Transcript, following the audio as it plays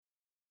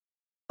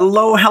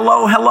Hello,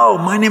 hello, hello.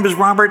 My name is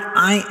Robert.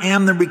 I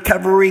am the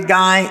recovery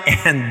guy,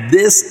 and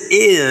this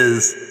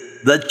is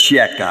the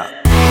Checkup.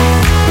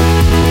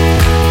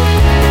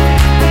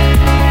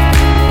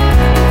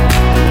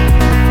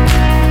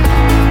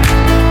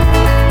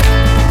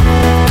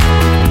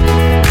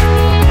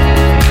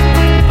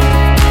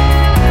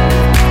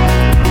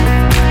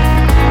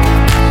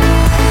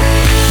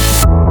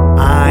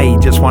 I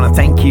just want to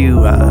thank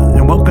you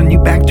and welcome you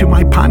back to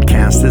my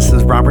podcast. This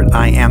is Robert.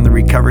 I am the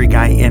recovery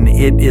guy, and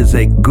it is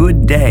a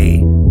good day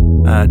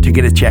to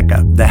get a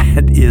checkup.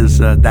 That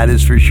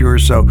is for sure.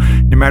 So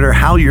no matter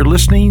how you're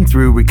listening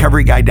through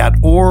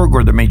recoveryguy.org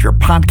or the major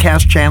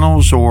podcast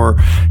channels, or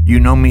you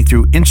know me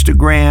through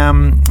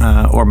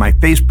Instagram or my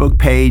Facebook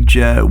page,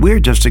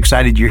 we're just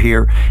excited you're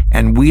here,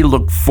 and we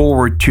look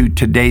forward to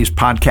today's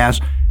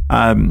podcast.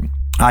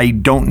 I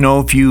don't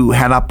know if you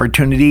had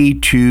opportunity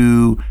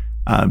to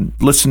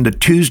listen to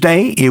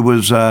Tuesday. It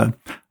was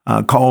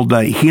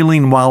called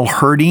Healing While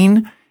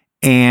Hurting,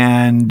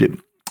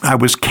 and I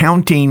was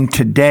counting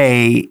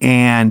today,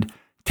 and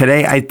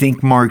today I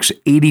think marks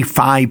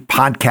 85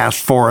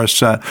 podcasts for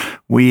us.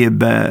 We have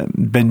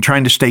been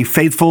trying to stay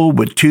faithful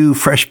with 2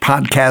 fresh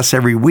podcasts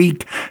every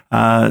week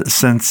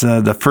since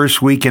the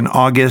first week in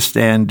August,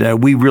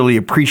 and we really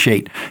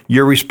appreciate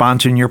your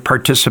response and your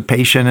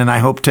participation, and I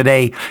hope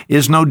today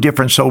is no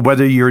different. So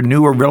whether you're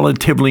new or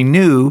relatively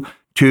new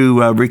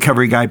to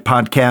Recovery Guy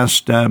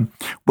Podcast,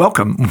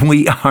 welcome.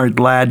 We are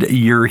glad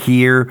you're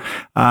here.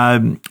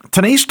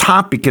 Today's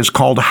topic is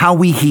called How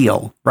We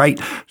Heal, right?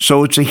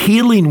 So it's a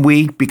healing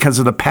week because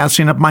of the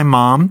passing of my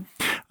mom.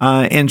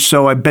 And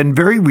so I've been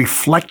very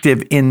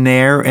reflective in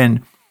there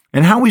and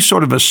how we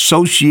sort of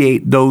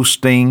associate those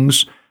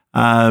things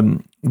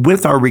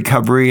with our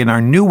recovery and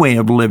our new way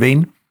of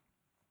living.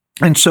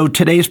 And so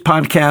today's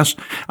podcast,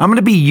 I'm going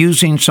to be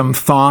using some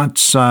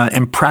thoughts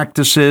and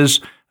practices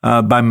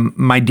by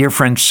my dear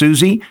friend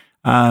Susie.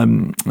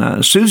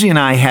 Susie and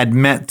I had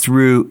met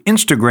through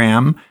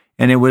Instagram,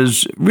 and it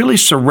was really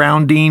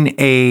surrounding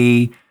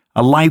a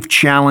life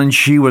challenge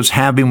she was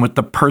having with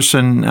the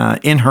person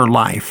in her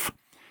life.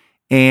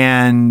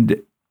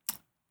 And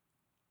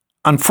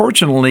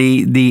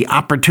unfortunately, the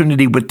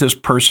opportunity with this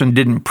person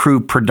didn't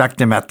prove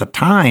productive at the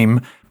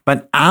time,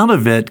 but out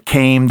of it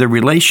came the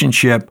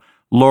relationship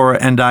Laura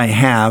and I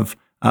have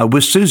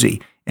with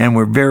Susie. And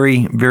we're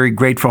very, very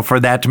grateful for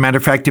that. As a matter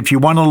of fact, if you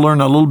want to learn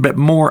a little bit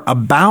more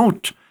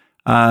about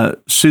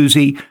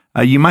Susie,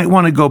 you might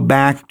want to go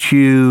back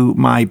to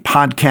my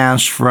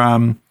podcast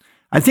from,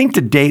 I think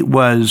the date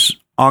was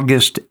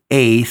August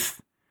 8th,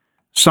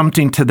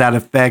 something to that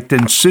effect.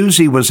 And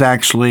Susie was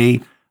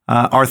actually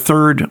our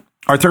third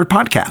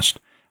podcast.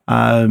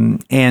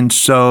 And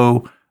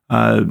so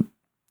I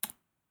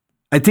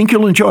think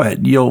you'll enjoy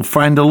it. You'll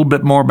find a little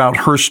bit more about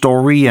her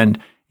story, and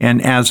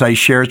as I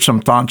shared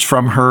some thoughts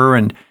from her,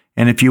 and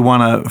if you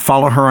want to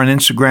follow her on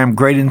Instagram,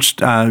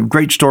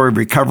 great story of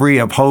recovery,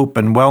 of hope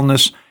and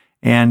wellness,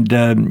 and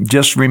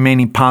just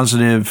remaining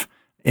positive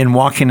in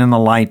walking in the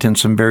light in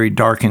some very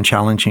dark and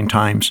challenging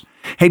times.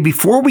 Hey,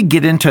 before we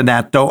get into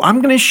that, though, I'm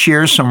going to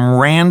share some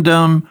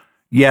random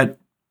yet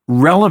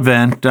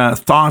relevant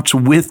thoughts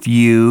with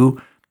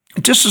you,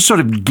 just to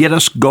sort of get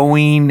us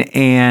going,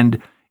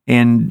 and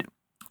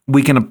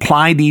we can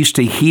apply these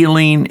to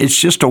healing. It's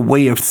just a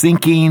way of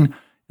thinking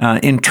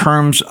in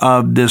terms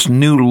of this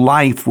new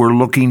life we're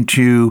looking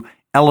to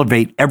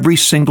elevate every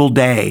single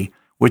day,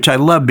 which I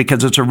love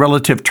because it's a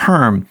relative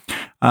term.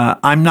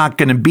 I'm not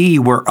going to be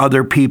where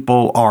other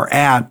people are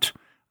at,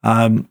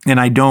 and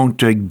I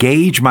don't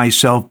gauge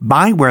myself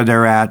by where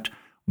they're at,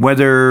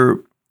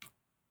 no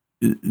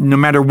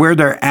matter where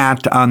they're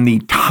at on the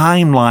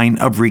timeline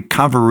of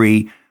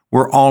recovery,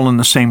 we're all in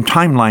the same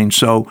timeline.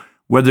 So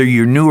whether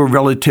you're new or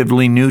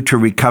relatively new to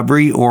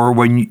recovery, or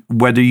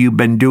whether you've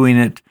been doing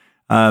it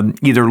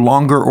either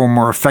longer or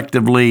more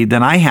effectively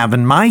than I have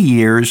in my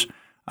years,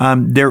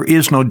 there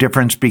is no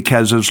difference,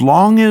 because as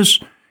long as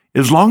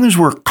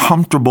we're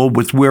comfortable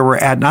with where we're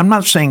at, and I'm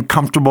not saying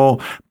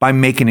comfortable by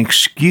making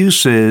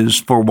excuses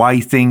for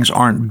why things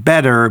aren't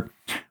better,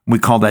 we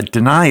call that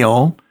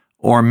denial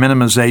or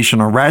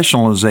minimization or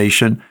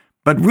rationalization,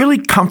 but really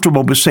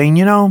comfortable with saying,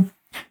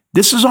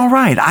 this is all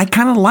right. I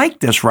kind of like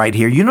this right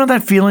here. You know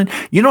that feeling?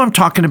 You know what I'm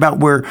talking about,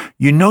 where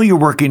you're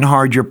working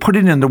hard, you're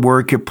putting in the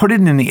work, you're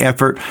putting in the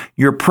effort,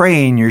 you're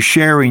praying, you're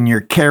sharing,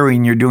 you're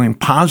caring, you're doing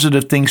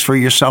positive things for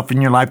yourself in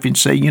your life, and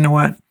say, you know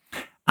what?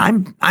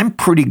 I'm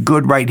pretty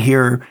good right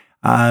here,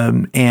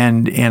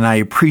 and I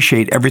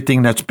appreciate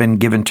everything that's been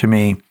given to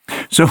me.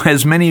 So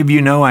as many of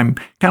you know, I'm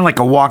kind of like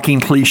a walking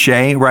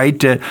cliche,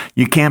 right?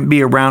 You can't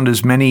be around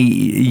as many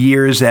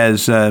years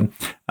as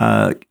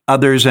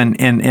others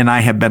and I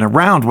have been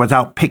around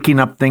without picking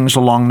up things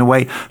along the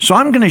way. So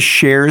I'm going to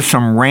share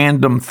some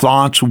random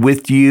thoughts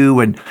with you,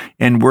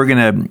 and we're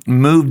going to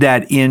move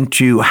that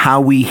into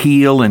how we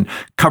heal and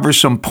cover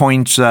some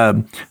points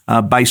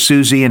by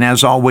Susie. And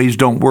as always,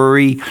 don't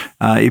worry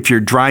if you're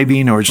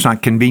driving or it's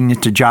not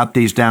convenient to jot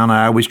these down.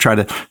 I always try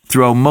to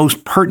throw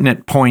most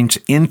pertinent points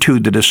into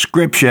the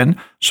description,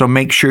 so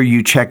make sure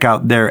you check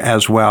out there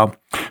as well.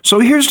 So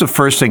here's the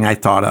first thing I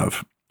thought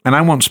of. And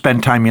I won't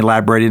spend time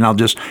elaborating. I'll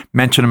just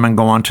mention them and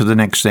go on to the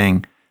next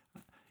thing.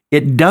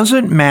 It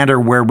doesn't matter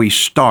where we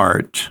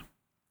start.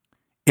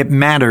 It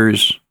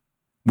matters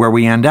where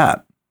we end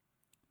up.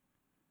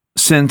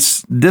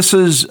 Since this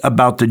is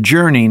about the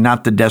journey,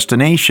 not the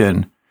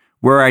destination,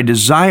 where I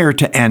desire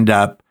to end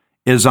up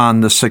is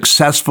on the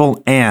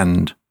successful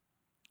end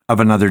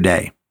of another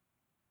day.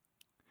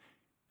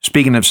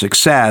 Speaking of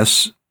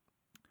success,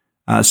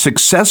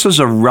 success is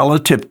a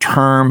relative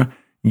term,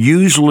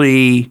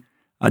 usually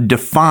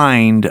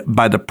defined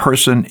by the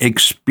person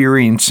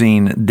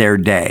experiencing their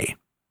day.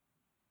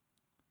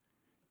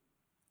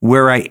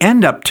 Where I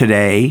end up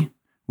today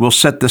will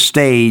set the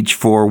stage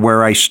for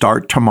where I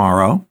start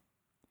tomorrow.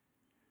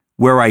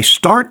 Where I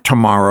start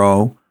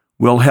tomorrow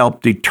will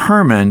help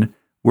determine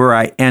where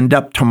I end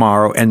up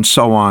tomorrow, and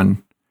so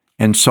on,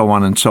 and so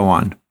on, and so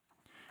on.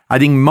 I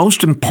think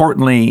most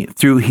importantly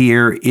through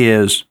here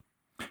is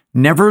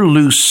never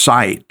lose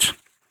sight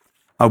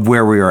of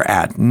where we are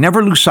at.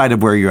 Never lose sight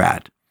of where you're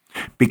at.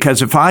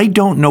 Because if I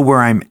don't know where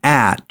I'm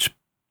at,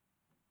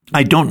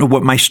 I don't know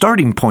what my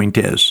starting point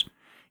is.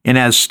 And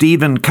as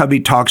Stephen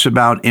Covey talks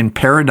about in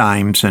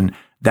Paradigms and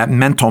that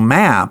mental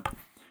map,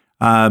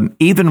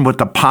 even with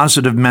a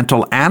positive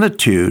mental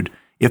attitude,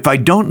 if I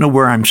don't know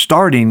where I'm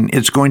starting,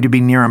 it's going to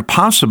be near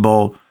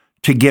impossible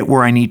to get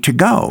where I need to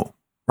go.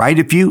 Right?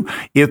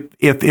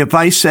 If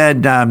I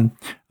said,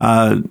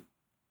 I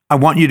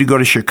want you to go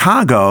to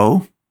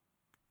Chicago,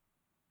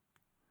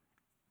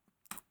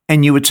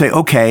 and you would say,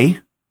 okay.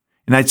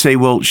 And I'd say,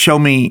 well, show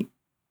me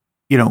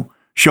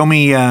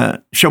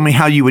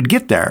how you would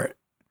get there.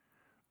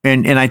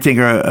 And I think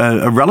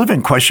a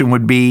relevant question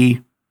would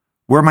be,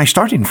 where am I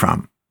starting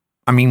from?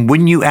 I mean,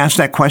 wouldn't you ask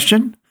that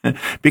question?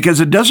 Because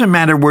it doesn't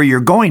matter where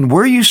you're going.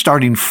 Where are you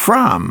starting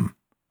from?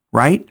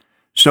 Right?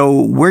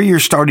 So where you're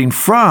starting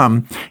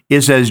from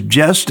is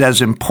just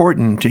as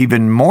important,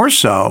 even more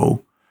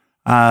so,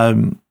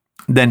 than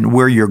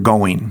where you're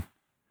going.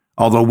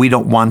 Although we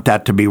don't want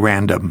that to be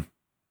random.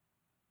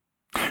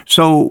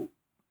 So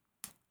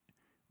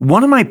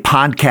one of my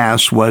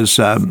podcasts was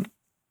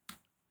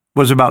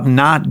about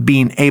not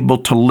being able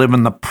to live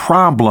in the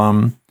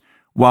problem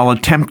while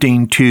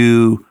attempting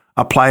to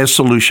apply a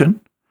solution,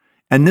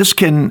 and this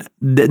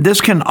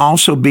can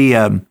also be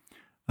a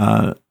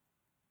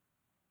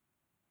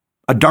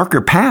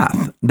darker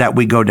path that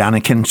we go down.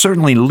 It can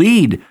certainly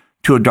lead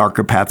to a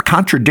darker path.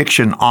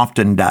 Contradiction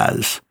often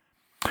does.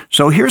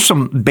 So here's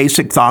some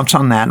basic thoughts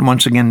on that, and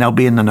once again, they'll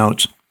be in the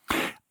notes.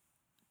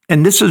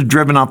 And this is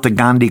driven off the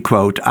Gandhi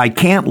quote, I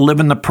can't live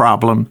in the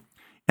problem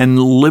and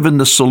live in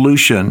the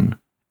solution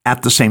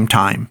at the same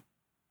time.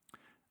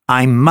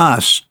 I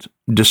must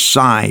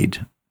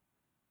decide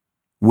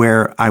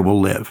where I will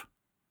live.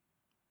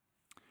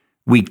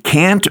 We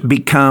can't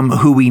become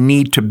who we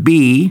need to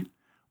be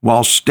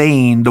while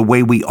staying the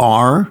way we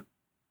are.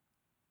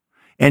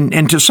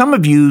 And to some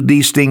of you,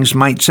 these things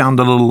might sound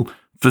a little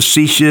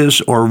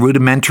facetious or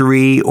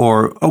rudimentary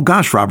or, oh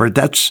gosh, Robert,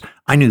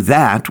 I knew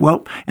that.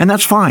 Well, and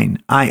that's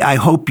fine. I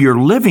hope you're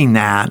living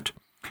that,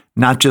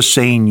 not just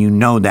saying you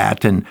know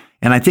that. And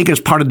I think as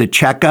part of the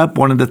checkup,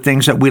 one of the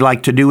things that we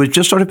like to do is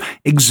just sort of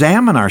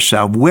examine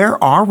ourselves.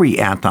 Where are we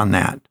at on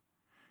that?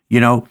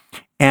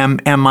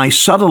 Am I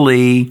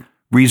subtly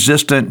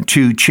resistant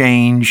to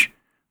change,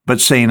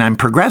 but saying I'm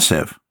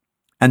progressive?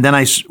 And then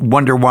I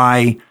wonder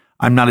why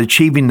I'm not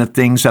achieving the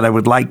things that I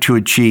would like to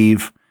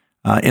achieve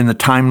in the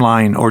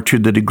timeline or to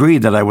the degree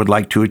that I would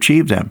like to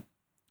achieve them.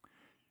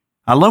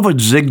 I love what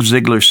Zig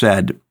Ziglar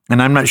said,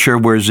 and I'm not sure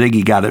where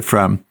Ziggy got it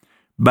from,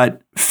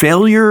 but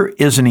failure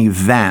is an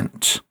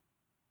event,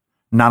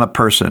 not a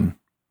person.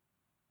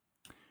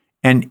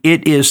 And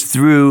it is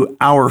through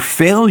our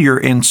failure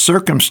in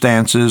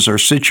circumstances or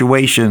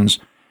situations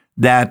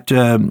that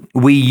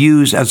we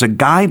use as a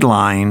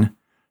guideline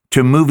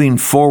to moving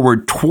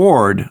forward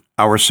toward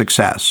our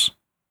success.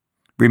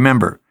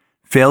 Remember,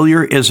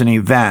 failure is an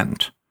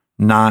event,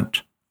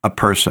 not a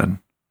person.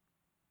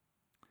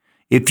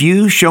 If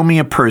you show me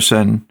a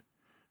person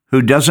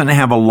who doesn't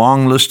have a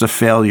long list of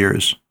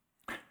failures,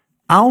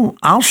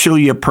 I'll show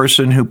you a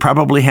person who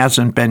probably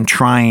hasn't been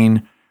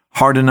trying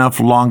hard enough,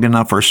 long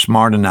enough, or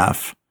smart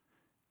enough,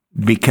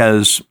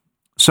 because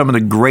some of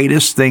the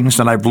greatest things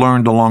that I've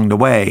learned along the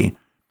way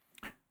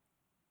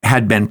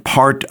had been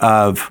part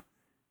of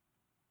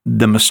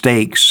the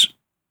mistakes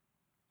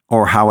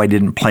or how I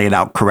didn't play it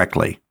out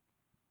correctly.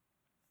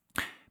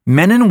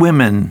 Men and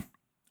women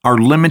are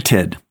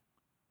limited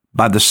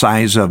by the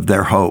size of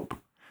their hope.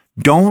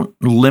 Don't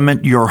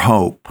limit your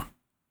hope.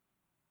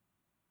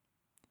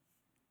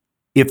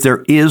 If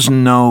there is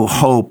no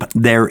hope,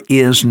 there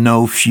is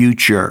no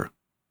future.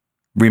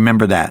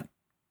 Remember that.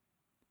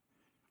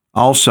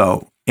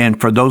 Also,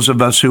 and for those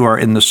of us who are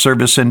in the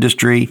service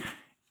industry,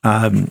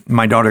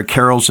 my daughter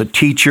Carol's a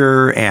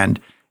teacher, and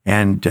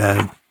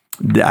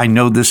I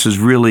know this is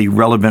really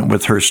relevant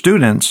with her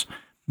students,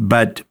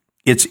 but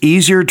it's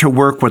easier to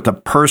work with a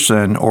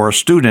person or a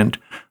student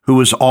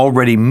who is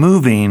already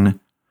moving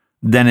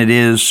than it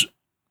is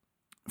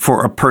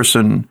for a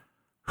person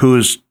who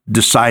has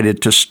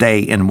decided to stay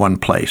in one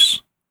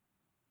place.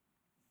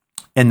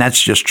 And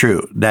that's just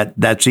true.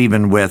 That's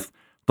even with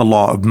the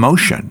law of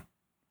motion,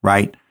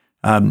 right?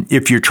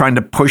 If you're trying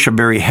to push a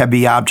very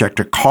heavy object,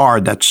 a car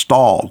that's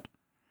stalled,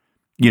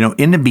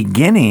 in the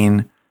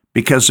beginning,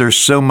 because there's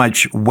so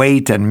much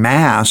weight and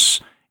mass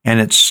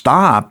and it's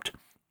stopped,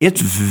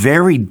 it's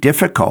very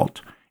difficult.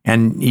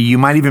 And you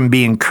might even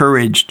be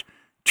encouraged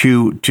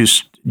to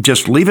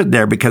just leave it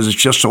there because it's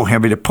just so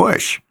heavy to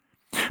push.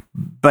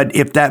 But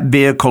if that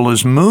vehicle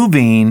is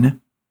moving,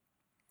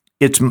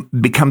 it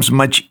becomes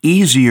much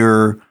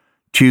easier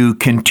to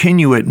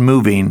continue it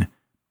moving.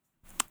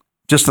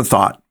 Just a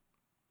thought.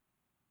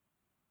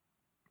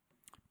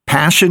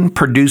 Passion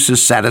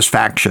produces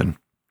satisfaction.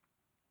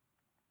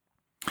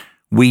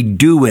 We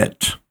do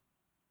it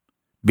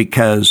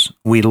because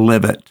we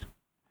live it,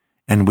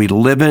 and we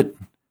live it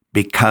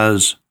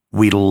because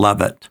we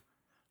love it.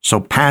 So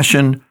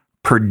passion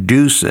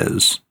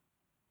produces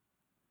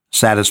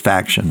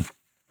satisfaction.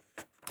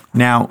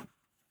 Now,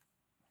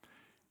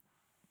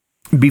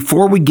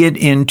 before we get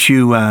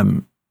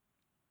into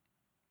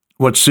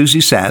what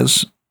Susie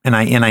says, and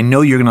I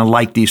know you're going to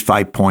like these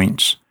 5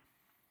 points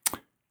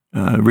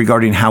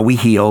regarding how we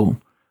heal.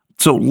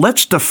 So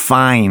let's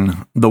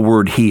define the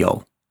word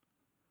heal.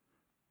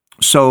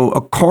 So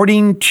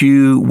according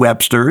to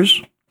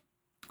Webster's,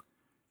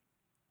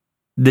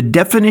 the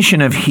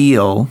definition of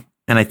heal,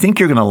 and I think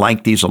you're going to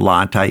like these a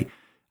lot. I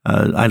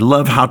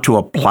love how to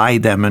apply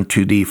them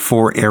into the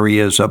 4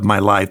 areas of my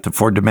life, the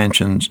 4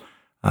 dimensions,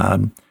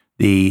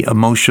 the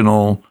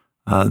emotional,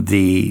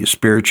 the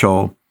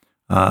spiritual,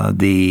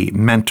 the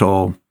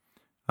mental,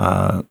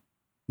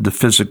 the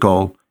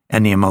physical,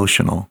 and the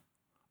emotional.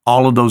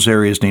 All of those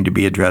areas need to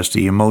be addressed,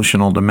 the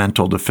emotional, the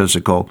mental, the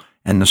physical,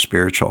 and the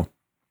spiritual.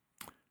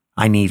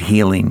 I need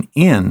healing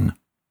in.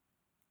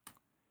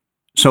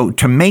 So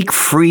to make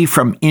free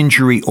from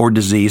injury or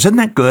disease, isn't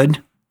that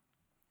good?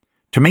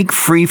 To make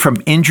free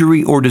from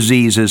injury or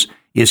disease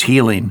is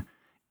healing.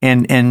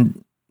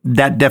 And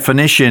that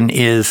definition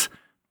is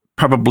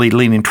probably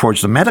leaning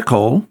towards the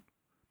medical,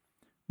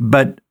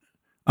 but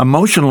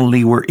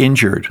emotionally we're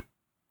injured.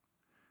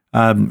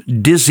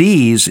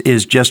 Disease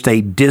is just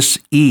a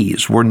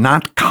dis-ease. We're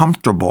not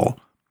comfortable.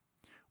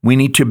 We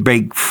need to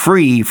break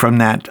free from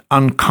that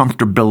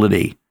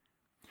uncomfortability.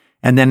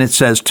 And then it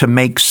says to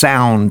make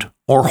sound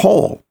or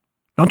whole.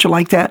 Don't you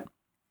like that?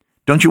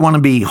 Don't you want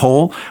to be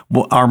whole?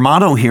 Well, our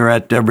motto here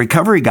at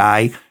Recovery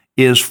Guy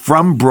is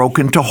from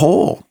broken to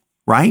whole,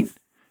 right?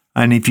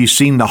 And if you've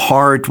seen the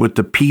heart with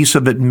the piece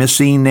of it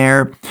missing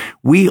there,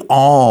 we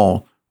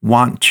all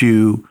want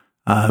to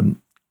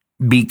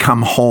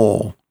become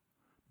whole,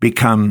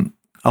 become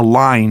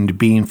aligned,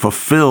 being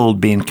fulfilled,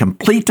 being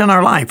complete in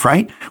our life,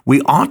 right?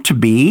 We ought to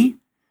be,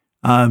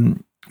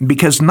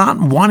 because not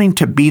wanting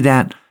to be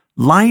that,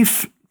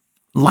 life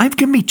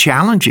can be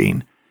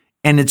challenging,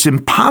 and it's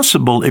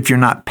impossible if you're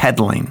not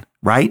pedaling,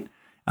 right?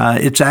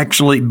 It's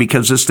actually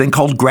because this thing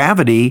called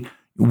gravity,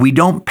 we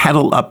don't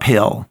pedal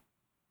uphill.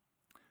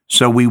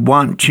 So we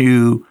want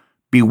to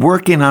be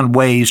working on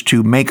ways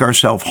to make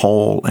ourselves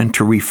whole and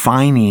to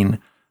refining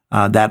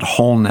that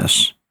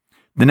wholeness.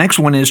 The next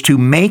one is to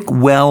make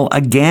well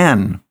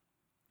again,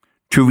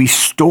 to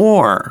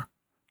restore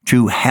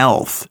to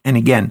health. And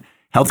again,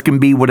 health can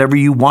be whatever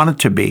you want it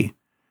to be.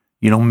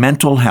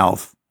 Mental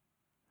health.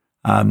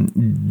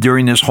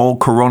 During this whole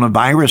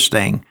coronavirus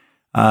thing,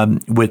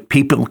 with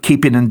people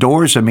keeping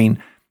indoors,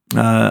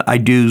 I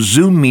do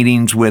Zoom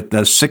meetings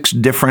with 6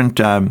 different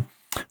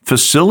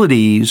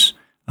facilities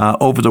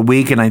over the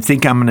week, and I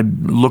think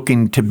I'm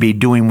looking to be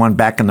doing one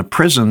back in the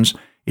prisons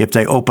if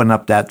they open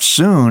up that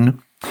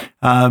soon.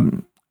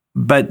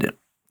 But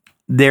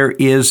there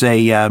is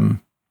a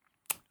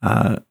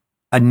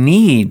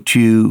need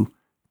to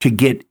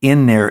get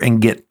in there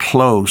and get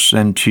close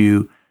and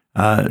to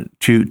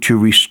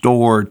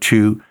restore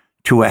to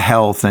a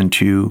health and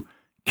to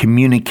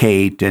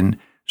communicate. And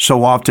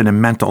so often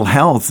in mental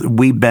health,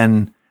 we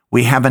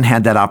haven't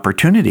had that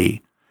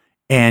opportunity.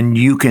 And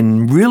you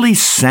can really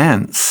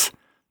sense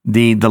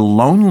the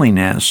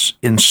loneliness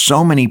in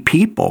so many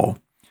people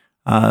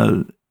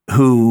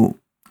who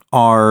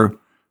are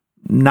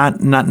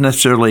not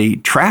necessarily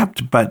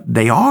trapped, but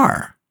they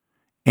are.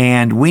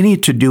 And we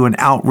need to do an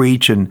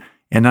outreach and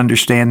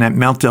understand that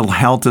mental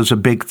health is a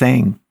big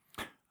thing.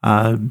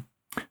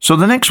 So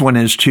the next one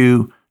is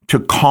to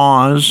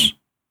cause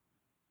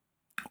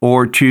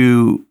or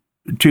to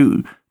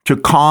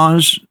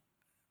cause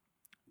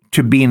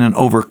to being an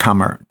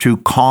overcomer, to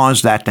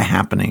cause that to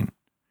happening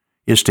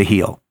is to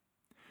heal.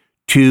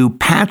 To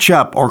patch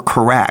up or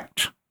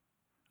correct.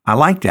 I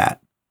like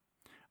that.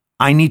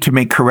 I need to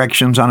make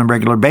corrections on a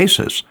regular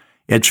basis.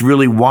 It's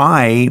really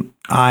why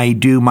I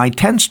do my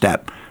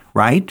 10-step,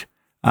 right?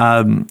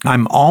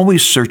 I'm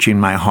always searching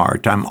my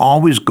heart. I'm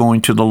always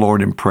going to the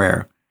Lord in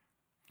prayer,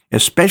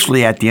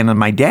 especially at the end of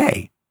my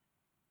day,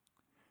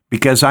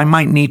 because I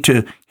might need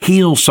to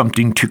heal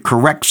something, to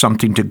correct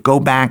something, to go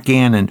back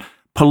in and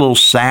put a little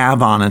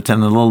salve on it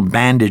and a little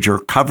bandage or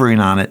covering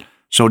on it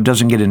so it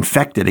doesn't get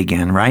infected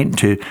again, right?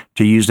 To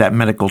use that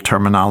medical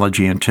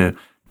terminology and to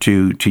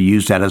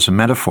use that as a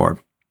metaphor.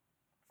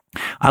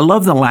 I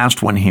love the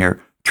last one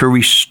here, to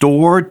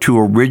restore to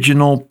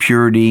original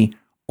purity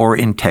or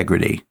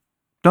integrity.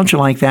 Don't you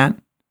like that?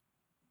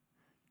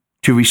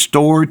 To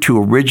restore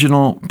to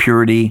original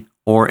purity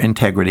or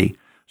integrity.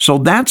 So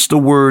that's the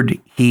word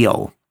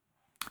heal.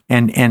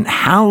 And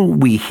how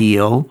we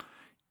heal,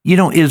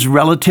 is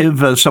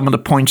relative. Some of the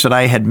points that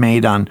I had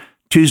made on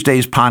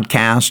Tuesday's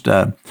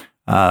podcast,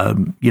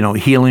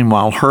 healing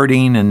while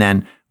hurting, and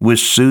then with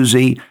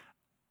Susie.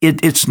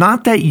 It's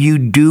not that you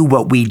do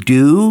what we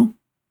do,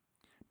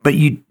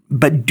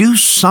 but do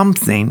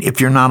something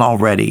if you're not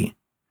already.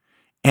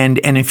 And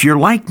if you're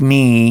like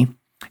me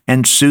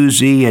and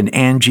Susie and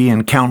Angie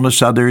and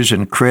countless others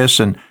and Chris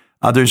and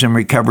others in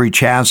recovery,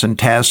 Chaz and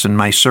Tess and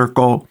my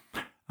circle,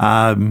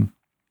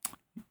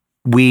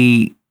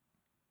 we're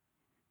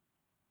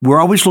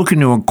always looking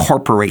to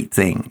incorporate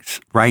things,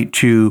 right?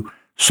 To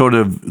sort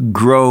of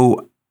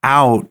grow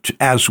out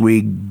as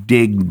we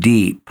dig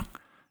deep.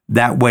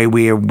 That way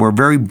we're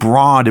very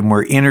broad and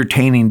we're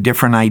entertaining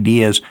different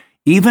ideas,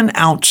 even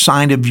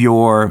outside of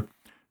your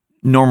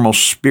normal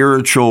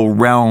spiritual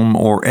realm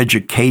or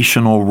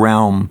educational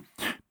realm,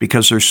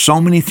 because there's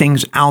so many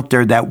things out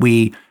there that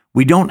we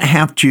don't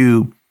have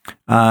to,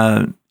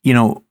 think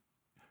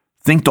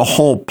the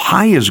whole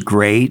pie is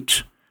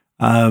great.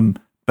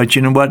 But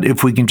you know what?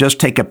 If we can just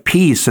take a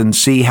piece and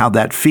see how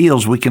that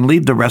feels, we can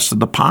leave the rest of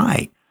the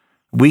pie.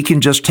 We can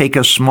just take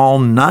a small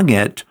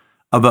nugget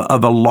of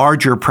a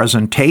larger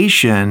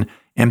presentation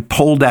and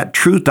pull that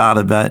truth out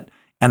of it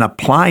and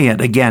apply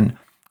it. Again,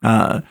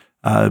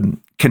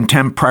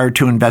 contempt prior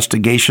to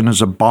investigation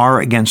is a bar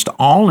against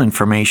all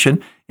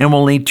information and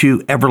will lead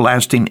to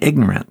everlasting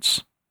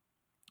ignorance.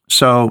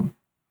 So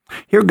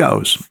here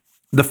goes.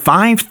 The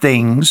 5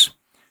 things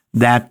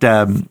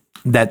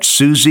that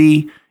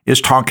Susie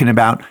is talking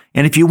about.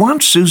 And if you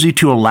want Susie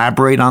to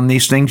elaborate on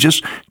these things,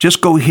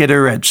 just go hit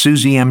her at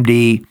Susie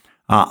MD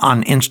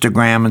on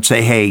Instagram and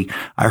say, hey,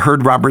 I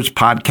heard Robert's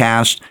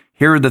podcast.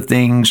 Here are the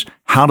things.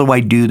 How do I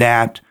do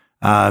that?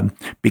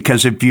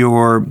 Because if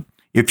you're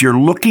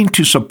looking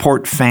to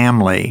support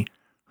family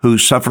who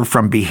suffer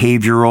from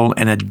behavioral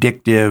and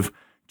addictive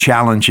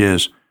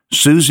challenges,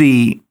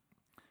 Susie,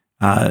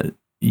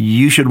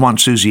 you should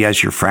want Susie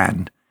as your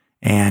friend,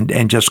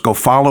 and just go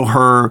follow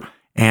her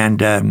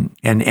and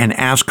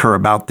ask her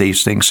about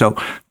these things. So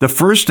the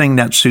first thing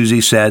that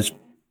Susie says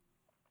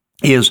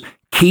is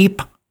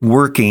keep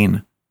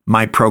working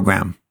my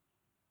program.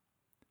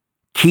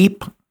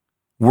 Keep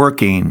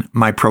working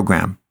my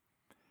program.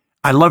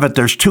 I love it.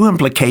 There's 2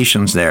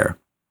 implications there.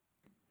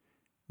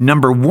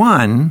 Number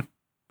 1,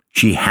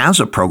 she has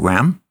a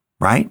program,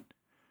 right?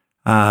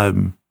 A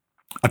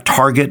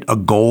target, a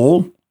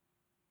goal,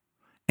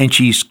 and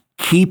she's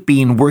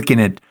keeping working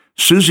it.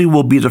 Susie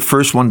will be the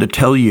first one to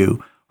tell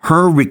you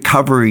her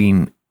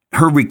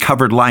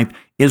recovered life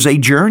is a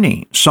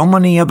journey. So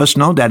many of us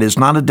know that is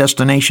not a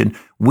destination.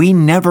 We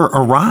never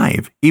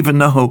arrive, even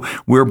though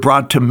we're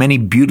brought to many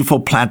beautiful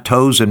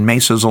plateaus and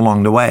mesas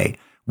along the way.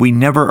 We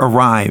never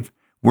arrive.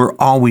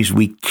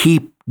 We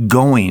keep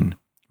going,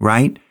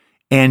 right?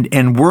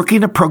 And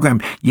working a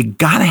program, you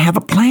got to have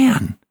a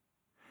plan.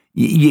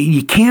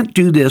 You can't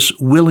do this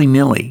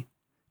willy-nilly.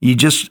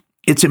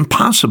 It's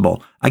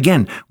impossible.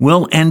 Again,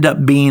 we'll end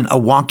up being a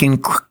walking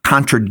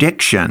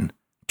contradiction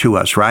to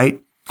us,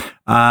 right?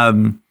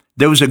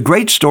 There was a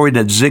great story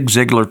that Zig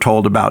Ziglar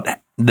told about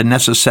the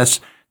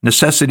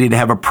necessity to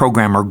have a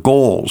program or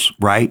goals,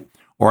 right?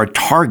 Or a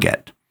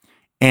target.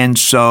 And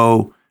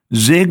so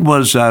Zig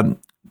was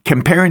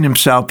comparing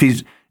himself.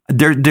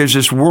 There's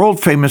this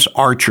world famous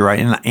archer,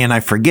 and I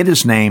forget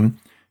his name.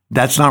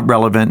 That's not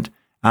relevant.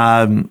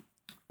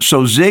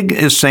 So Zig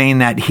is saying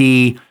that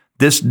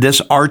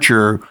this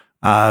archer,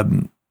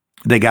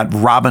 they got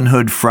Robin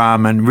Hood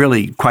from, and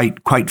really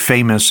quite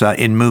famous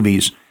in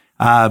movies.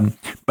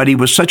 But he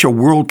was such a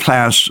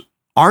world-class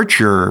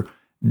archer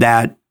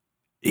that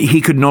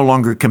he could no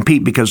longer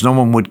compete because no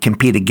one would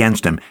compete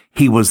against him.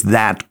 He was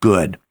that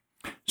good.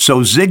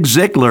 So Zig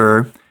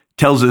Ziglar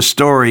tells this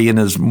story in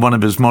one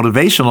of his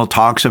motivational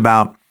talks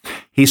about,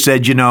 he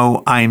said,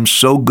 I'm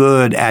so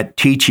good at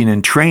teaching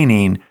and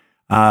training,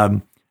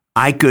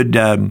 I could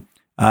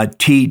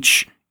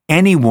teach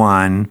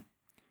anyone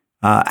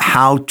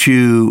how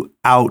to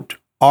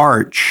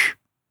out-arch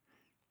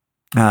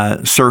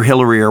Sir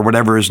Hillary or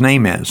whatever his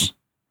name is.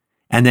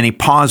 And then he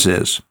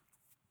pauses.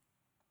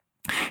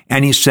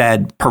 And he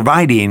said,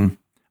 providing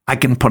I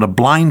can put a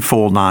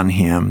blindfold on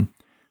him,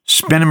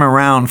 spin him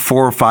around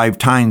 4 or 5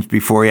 times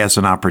before he has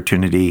an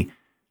opportunity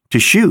to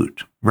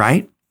shoot,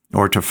 right?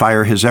 Or to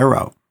fire his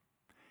arrow.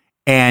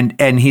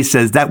 And he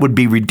says, that would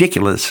be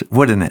ridiculous,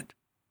 wouldn't it?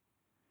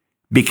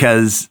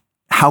 Because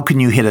how can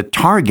you hit a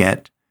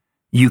target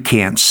you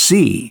can't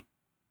see?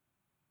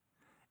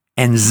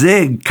 And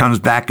Zig comes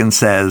back and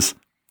says,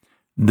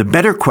 the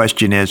better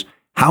question is,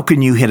 how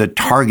can you hit a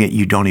target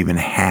you don't even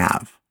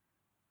have?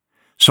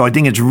 So I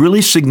think it's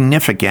really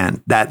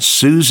significant that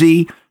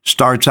Susie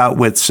starts out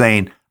with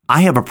saying,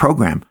 I have a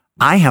program,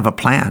 I have a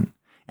plan.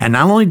 And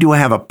not only do I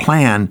have a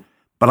plan,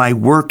 but I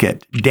work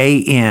it day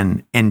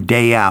in and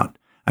day out.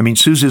 I mean,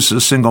 Susie's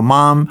a single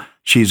mom.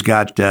 She's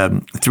got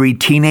 3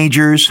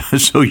 teenagers.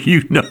 So,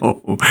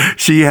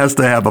 she has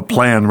to have a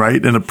plan,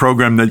 right? And a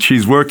program that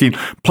she's working.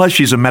 Plus,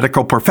 she's a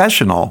medical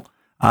professional.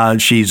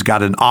 She's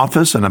got an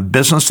office and a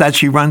business that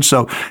she runs.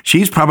 So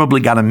she's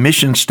probably got a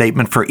mission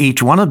statement for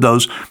each one of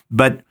those.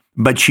 But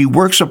she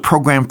works a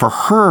program for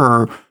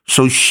her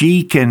so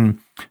she can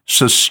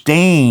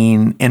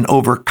sustain and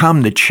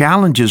overcome the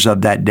challenges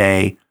of that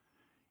day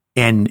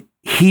and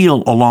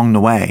heal along the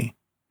way,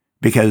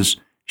 because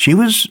she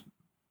was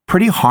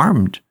pretty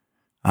harmed.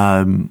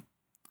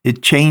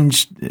 It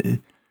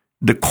changed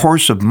the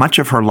course of much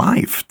of her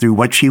life through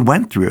what she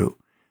went through.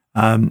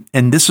 And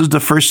this is the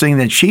first thing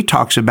that she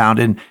talks about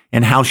and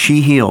how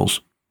she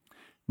heals.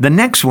 The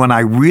next one,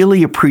 I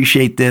really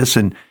appreciate this,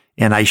 and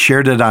I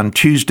shared it on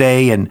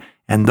Tuesday, and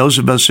those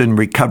of us in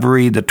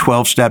recovery, the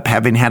 12-step,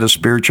 having had a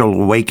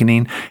spiritual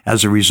awakening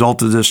as a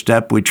result of this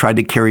step, we tried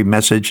to carry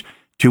message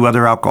to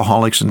other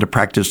alcoholics and to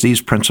practice these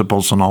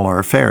principles in all our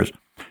affairs.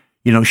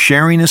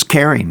 Sharing is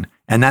caring.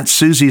 And that's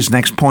Susie's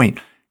next point.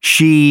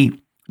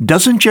 She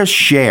doesn't just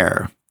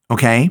share,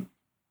 okay?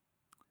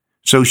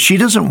 So she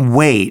doesn't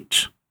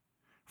wait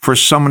for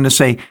someone to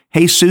say,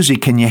 hey, Susie,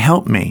 can you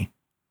help me?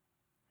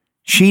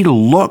 She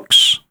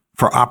looks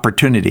for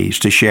opportunities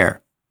to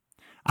share.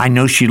 I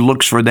know she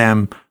looks for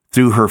them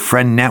through her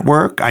friend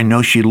network. I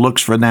know she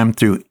looks for them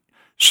through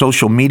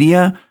social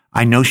media.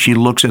 I know she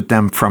looks at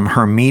them from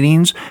her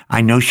meetings.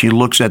 I know she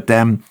looks at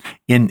them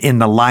in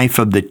the life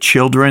of the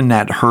children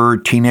that her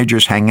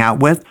teenagers hang out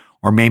with,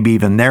 or maybe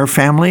even their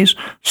families.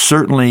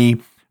 Certainly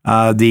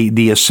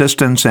the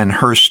assistants and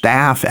her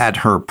staff at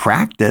her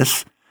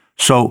practice.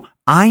 So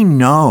I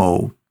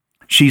know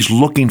she's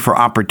looking for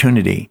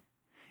opportunity.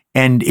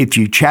 And if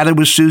you chatted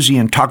with Susie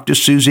and talked to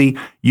Susie,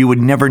 you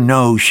would never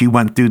know she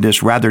went through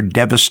this rather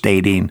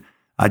devastating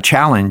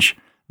challenge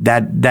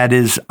that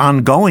is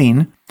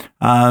ongoing.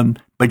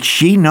 But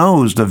she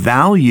knows the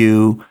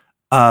value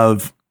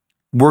of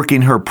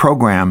working her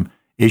program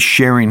is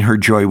sharing her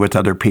joy with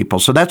other people.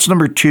 So that's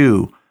number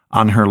 2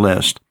 on her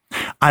list.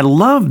 I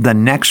love the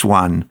next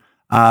one.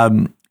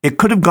 It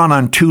could have gone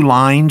on 2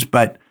 lines,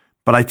 but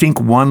I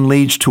think one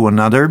leads to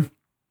another.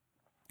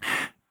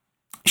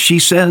 She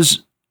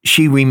says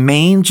she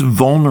remains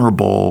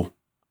vulnerable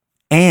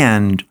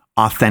and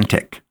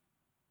authentic.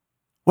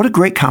 What a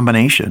great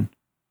combination.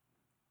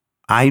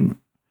 I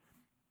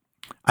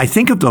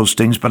think of those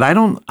things, but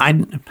I'm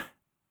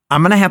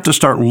going to have to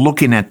start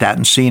looking at that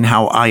and seeing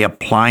how I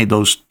apply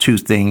those 2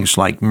 things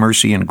like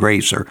mercy and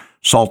grace, or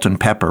salt and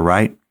pepper,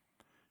 right?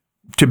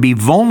 To be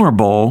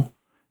vulnerable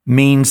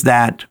means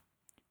that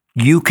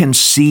you can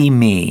see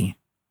me,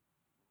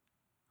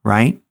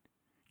 right?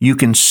 You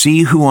can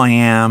see who I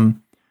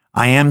am.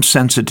 I am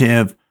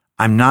sensitive.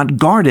 I'm not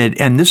guarded.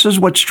 And this is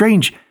what's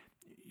strange.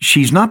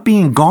 She's not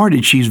being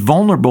guarded. She's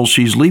vulnerable.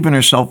 She's leaving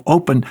herself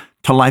open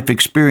to life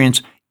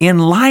experience in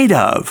light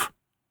of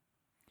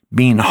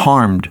being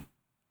harmed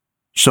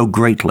so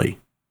greatly.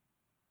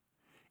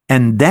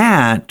 And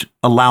that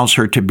allows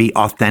her to be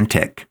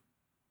authentic.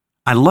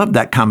 I love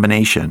that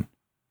combination.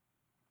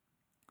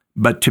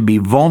 But to be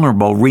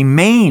vulnerable,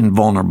 remain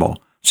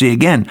vulnerable. See,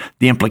 again,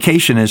 the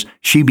implication is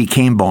she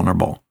became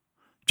vulnerable.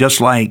 Just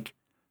like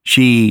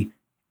she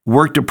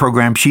worked a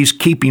program, she's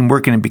keeping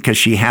working it because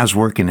she has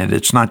working it.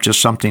 It's not just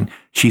something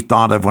she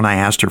thought of when I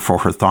asked her for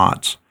her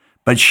thoughts.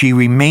 But she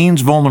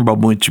remains vulnerable,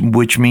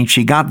 which means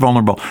she got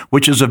vulnerable,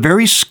 which is a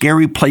very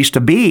scary place to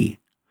be,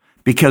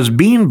 because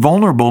being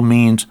vulnerable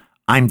means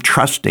I'm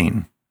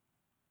trusting.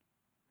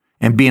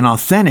 And being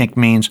authentic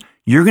means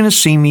you're going to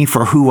see me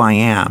for who I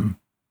am.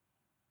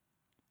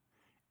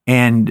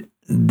 And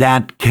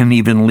that can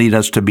even lead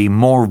us to be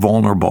more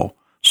vulnerable.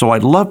 So I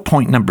love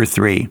point number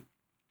 3.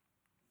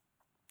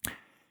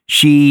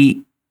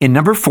 She, in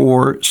number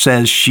 4,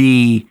 says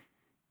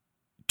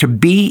to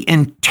be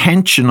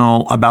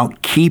intentional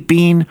about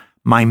keeping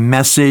my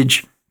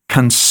message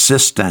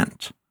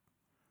consistent.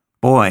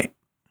 Boy,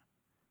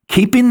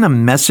 keeping the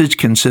message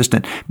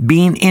consistent,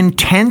 being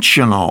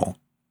intentional.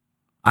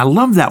 I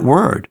love that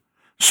word.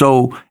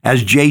 So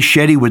as Jay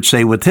Shetty would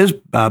say with his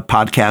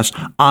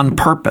podcast, on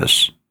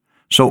purpose.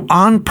 So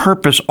on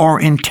purpose or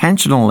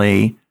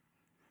intentionally,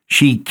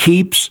 she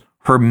keeps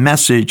her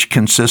message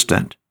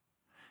consistent.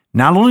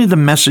 Not only the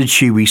message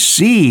she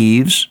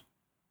receives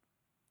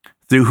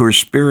through her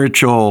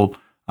spiritual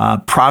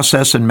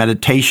process and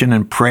meditation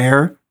and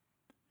prayer,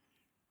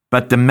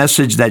 but the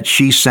message that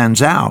she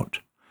sends out.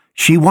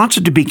 She wants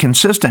it to be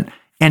consistent.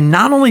 And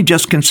not only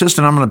just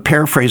consistent, I'm going to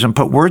paraphrase and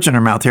put words in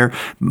her mouth here,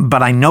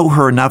 but I know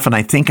her enough and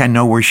I think I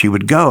know where she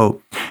would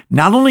go.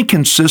 Not only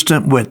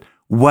consistent with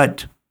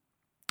what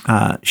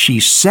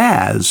she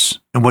says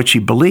and what she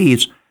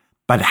believes,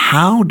 but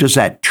how does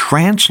that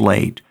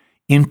translate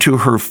into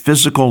her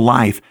physical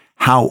life,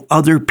 how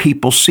other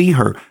people see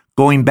her,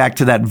 going back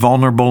to that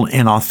vulnerable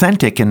and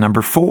authentic in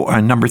number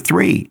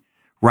 3,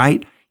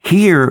 right?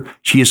 Here,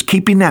 she is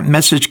keeping that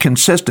message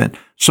consistent.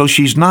 So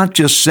she's not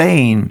just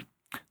saying,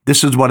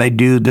 this is what I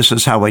do, this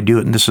is how I do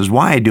it, and this is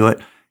why I do it.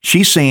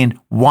 She's saying,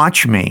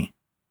 watch me,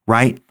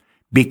 right?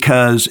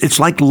 Because it's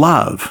like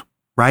love,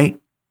 right?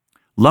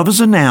 Love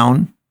is a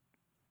noun.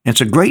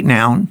 It's a great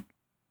noun.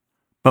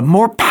 But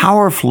more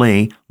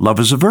powerfully, love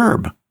is a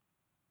verb.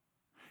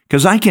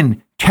 Because I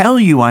can tell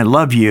you I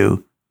love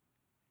you,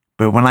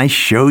 but when I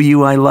show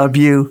you I love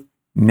you,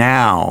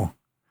 now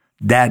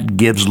that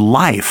gives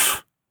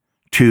life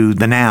to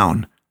the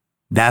noun.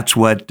 That's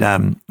what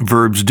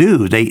verbs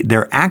do.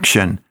 They're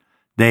action.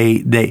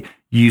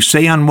 You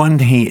say on one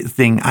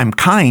thing, I'm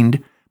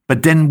kind,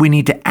 but then we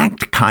need to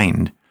act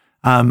kind.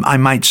 I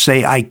might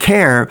say I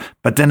care,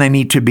 but then I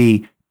need to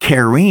be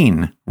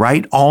caring,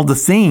 right? All the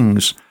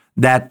things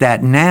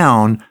that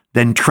noun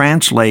then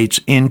translates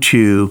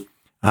into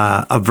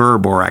a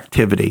verb or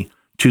activity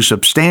to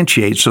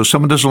substantiate. So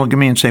someone doesn't look at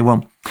me and say,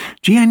 well,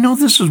 gee, I know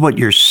this is what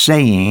you're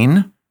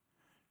saying,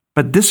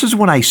 but this is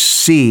what I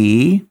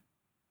see.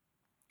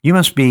 You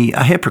must be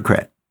a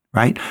hypocrite,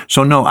 right?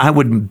 So no, I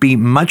would be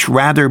much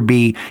rather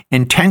be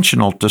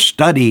intentional to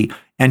study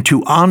and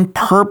to on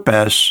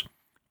purpose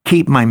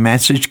keep my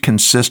message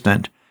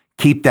consistent,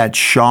 keep that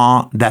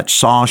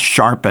saw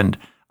sharpened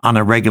on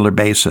a regular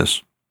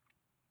basis.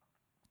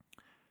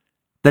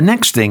 The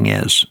next thing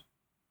is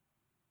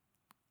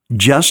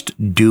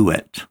just do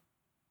it.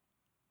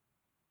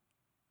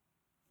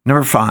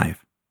 Number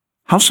 5,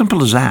 how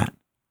simple is that?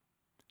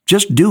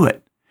 Just do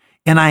it.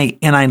 And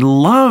I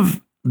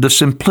love the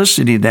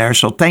simplicity there.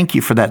 So thank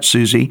you for that,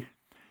 Susie.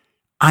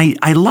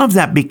 I love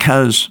that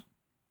because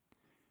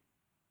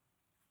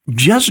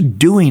just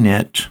doing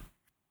it,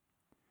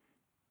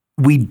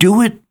 we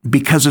do it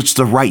because it's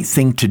the right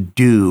thing to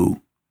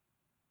do.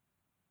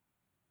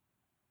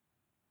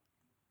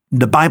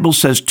 The Bible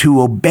says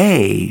to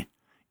obey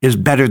is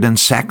better than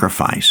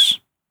sacrifice.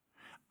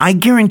 I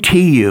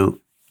guarantee you,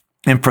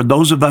 and for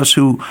those of us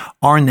who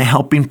are in the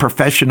helping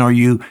profession, or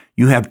you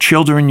have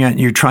children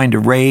you're trying to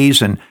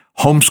raise and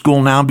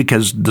homeschool now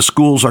because the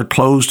schools are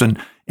closed, and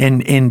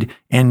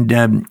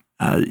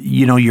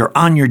you're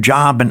on your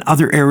job and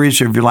other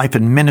areas of your life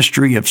and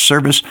ministry of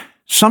service.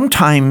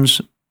 Sometimes,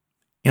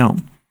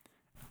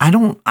 I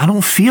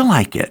don't feel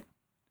like it.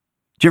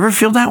 Do you ever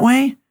feel that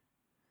way?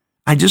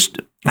 I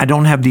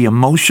don't have the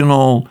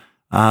emotional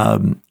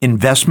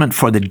investment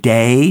for the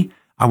day.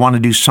 I want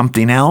to do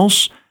something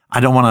else. I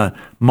don't want to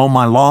mow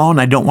my lawn.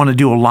 I don't want to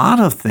do a lot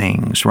of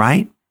things,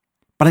 right?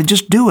 But I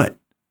just do it.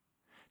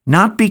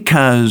 Not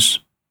because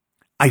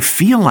I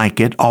feel like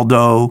it,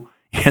 although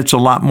it's a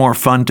lot more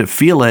fun to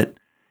feel it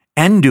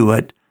and do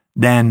it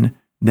than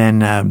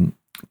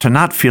to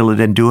not feel it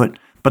and do it.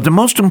 But the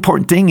most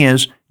important thing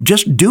is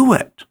just do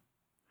it.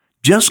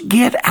 Just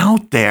get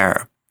out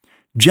there.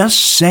 Just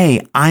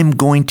say, I'm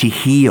going to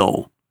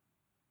heal.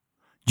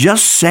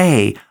 Just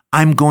say,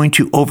 I'm going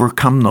to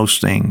overcome those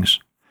things.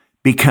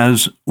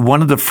 Because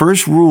one of the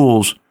first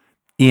rules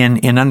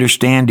in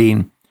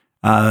understanding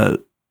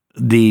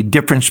the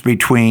difference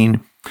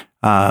between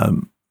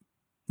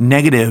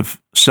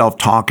negative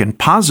self-talk and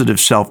positive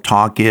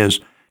self-talk is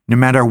no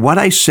matter what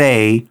I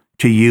say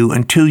to you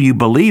until you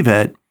believe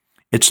it,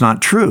 it's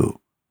not true.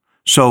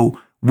 So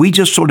we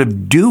just sort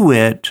of do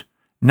it,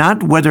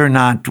 not whether or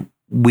not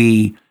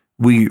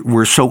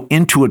we're so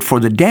into it for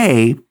the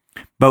day,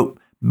 but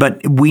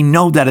we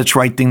know that it's the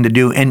right thing to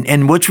do.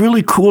 And what's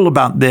really cool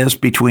about this,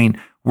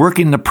 between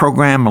working the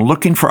program and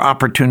looking for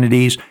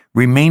opportunities,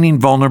 remaining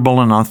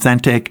vulnerable and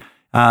authentic,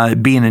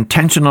 being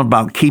intentional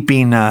about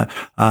keeping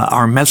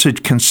our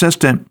message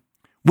consistent,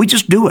 we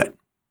just do it.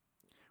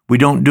 We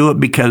don't do it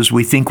because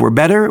we think we're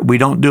better. We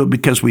don't do it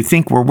because we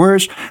think we're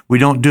worse. We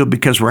don't do it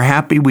because we're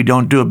happy. We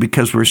don't do it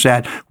because we're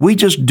sad. We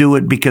just do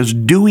it because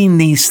doing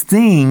these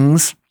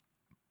things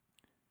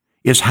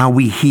is how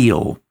we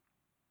heal.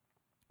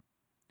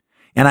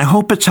 And I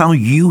hope it's how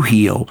you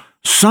heal.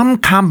 Some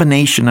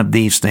combination of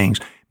these things.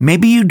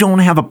 Maybe you don't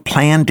have a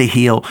plan to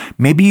heal.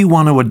 Maybe you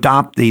want to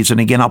adopt these. And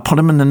again, I'll put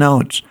them in the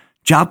notes.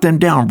 Jot them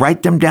down,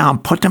 write them down,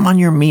 put them on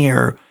your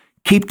mirror.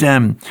 Keep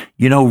them,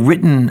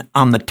 written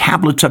on the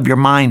tablets of your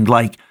mind,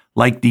 like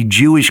the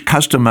Jewish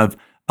custom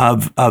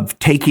of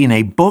taking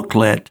a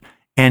booklet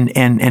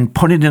and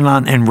putting it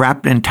on and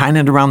wrapping and tying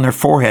it around their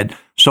forehead.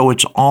 So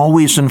it's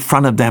always in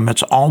front of them.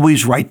 It's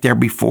always right there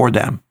before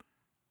them.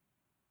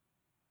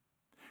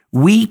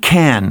 We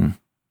can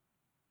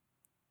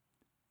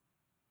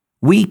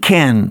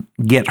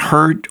get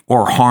hurt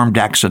or harmed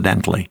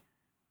accidentally.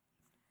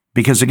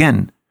 Because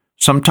again,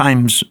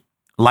 sometimes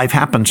life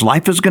happens.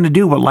 Life is going to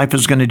do what life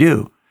is going to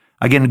do.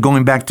 Again,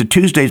 going back to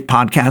Tuesday's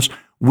podcast,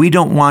 we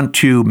don't want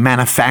to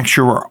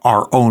manufacture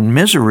our own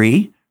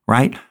misery,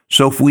 right?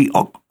 So if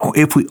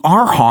we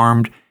are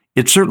harmed,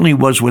 it certainly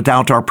was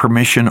without our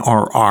permission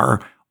or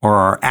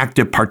our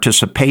active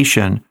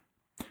participation,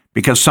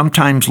 because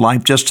sometimes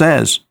life just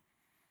says,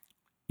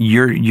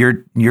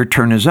 your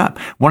turn is up.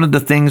 One of the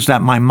things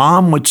that my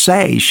mom would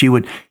say, she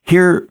would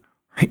hear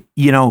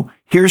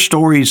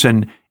stories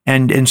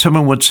and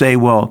someone would say,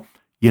 well,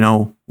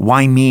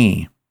 why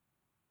me?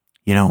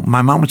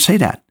 My mom would say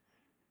that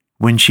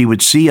when she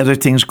would see other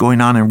things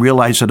going on and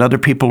realize that other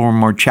people were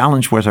more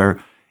challenged with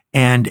her.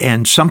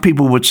 And some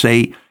people would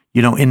say,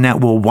 in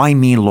that, well, why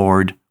me,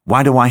 Lord?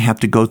 Why do I have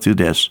to go through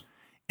this?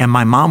 And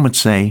my mom would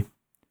say,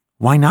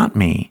 why not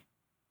me?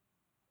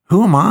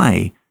 Who am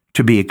I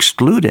to be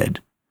excluded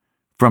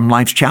from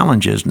life's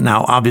challenges?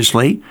 Now,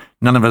 obviously,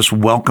 none of us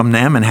welcome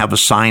them and have a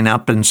sign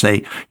up and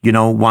say,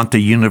 want the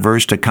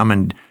universe to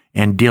come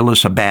and deal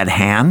us a bad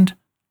hand.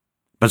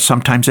 But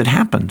sometimes it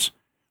happens.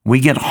 We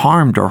get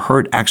harmed or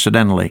hurt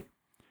accidentally.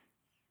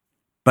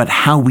 But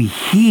how we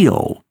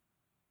heal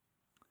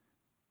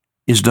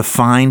is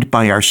defined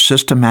by our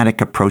systematic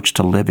approach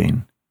to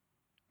living.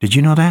 Did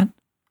you know that?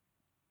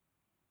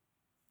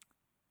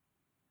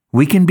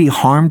 We can be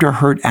harmed or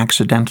hurt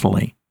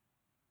accidentally.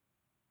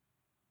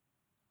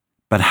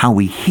 But how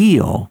we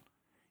heal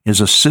is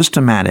a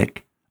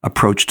systematic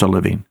approach to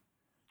living.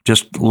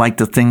 Just like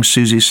the things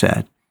Susie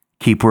said,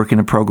 keep working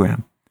the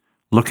program,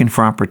 looking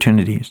for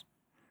opportunities,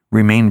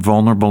 remain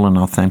vulnerable and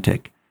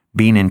authentic,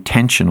 being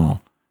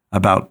intentional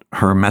about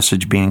her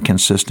message being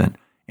consistent,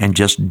 and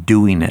just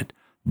doing it.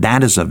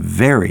 That is a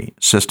very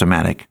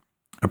systematic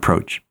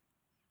approach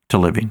to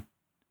living.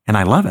 And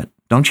I love it,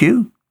 don't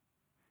you?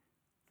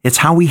 It's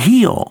how we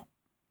heal.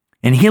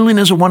 And healing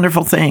is a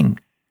wonderful thing.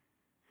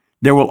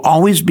 There will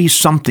always be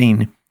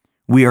something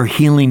we are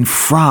healing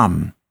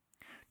from.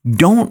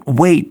 Don't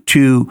wait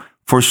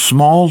for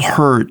small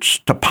hurts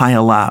to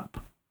pile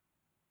up.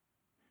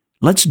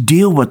 Let's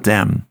deal with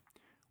them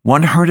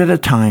one hurt at a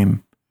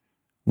time,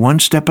 one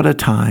step at a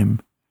time,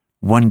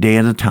 one day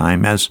at a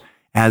time. As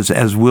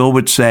Will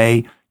would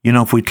say,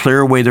 if we clear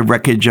away the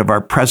wreckage of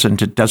our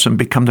present, it doesn't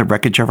become the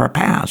wreckage of our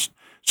past.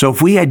 So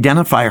if we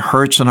identify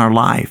hurts in our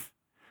life,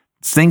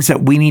 things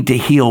that we need to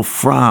heal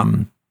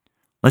from,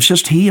 let's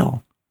just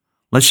heal.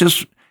 Let's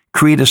just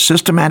create a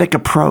systematic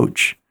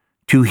approach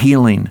to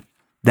healing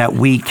that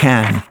we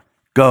can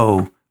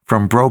go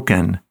from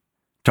broken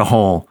to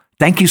whole.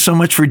 Thank you so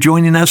much for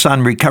joining us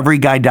on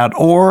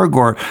recoveryguide.org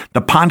or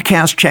the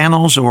podcast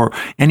channels or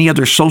any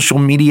other social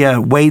media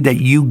way that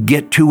you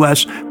get to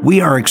us. We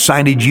are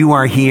excited you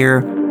are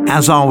here.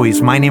 As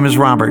always, my name is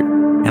Robert,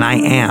 and I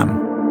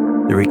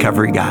am the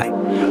Recovery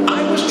Guy.